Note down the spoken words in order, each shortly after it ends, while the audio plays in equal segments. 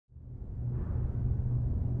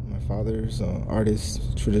father's an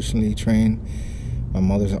artist, traditionally trained. My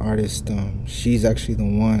mother's an artist. She's actually the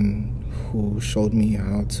one who showed me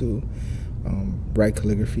how to write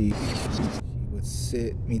calligraphy. She would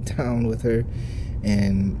sit me down with her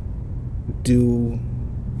and do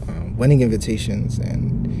wedding invitations,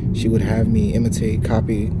 and she would have me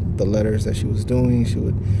copy the letters that she was doing. She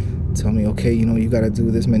would tell me, okay, you know, you got to do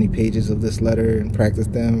this many pages of this letter and practice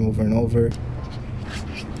them over and over.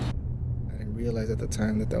 I didn't realize at the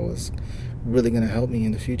time that that was really going to help me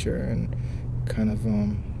in the future and kind of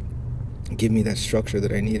give me that structure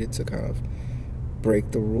that I needed to kind of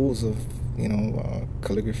break the rules of, you know,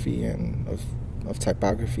 calligraphy and of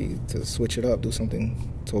typography, to switch it up, do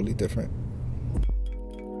something totally different.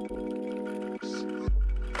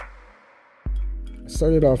 I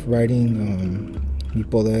started off writing Mi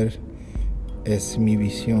poder es mi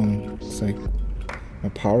visión. It's like my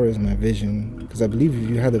power is my vision, because I believe if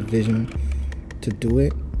you have the vision to do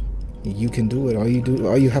it, you can do it.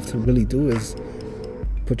 All you have to really do is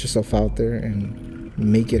put yourself out there and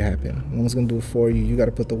make it happen. No one's gonna do it for you. You got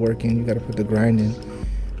to put the work in. You got to put the grind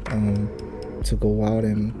in to go out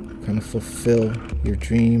and kind of fulfill your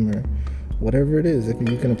dream or whatever it is. If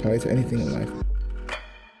you can apply it to anything in life.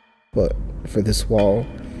 But for this wall,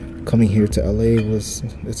 coming here to LA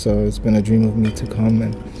it's been a dream of me to come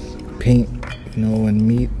and paint, you know, and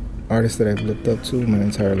meet artists that I've looked up to my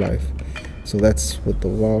entire life. So that's what the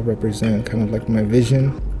wall represents, kind of like my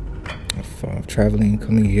vision of traveling,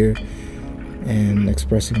 coming here and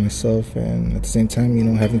expressing myself, and at the same time, you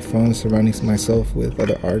know, having fun, surrounding myself with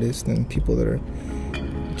other artists and people that are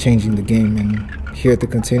changing the game. And here at the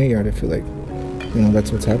Container Yard, I feel like, you know,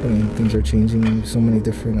 that's what's happening. Things are changing. So many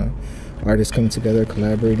different artists coming together,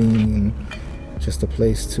 collaborating, and just a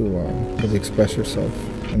place to really express yourself.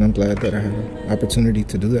 And I'm glad that I have an opportunity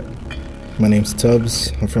to do that. My name's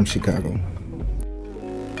Tubz. I'm from Chicago.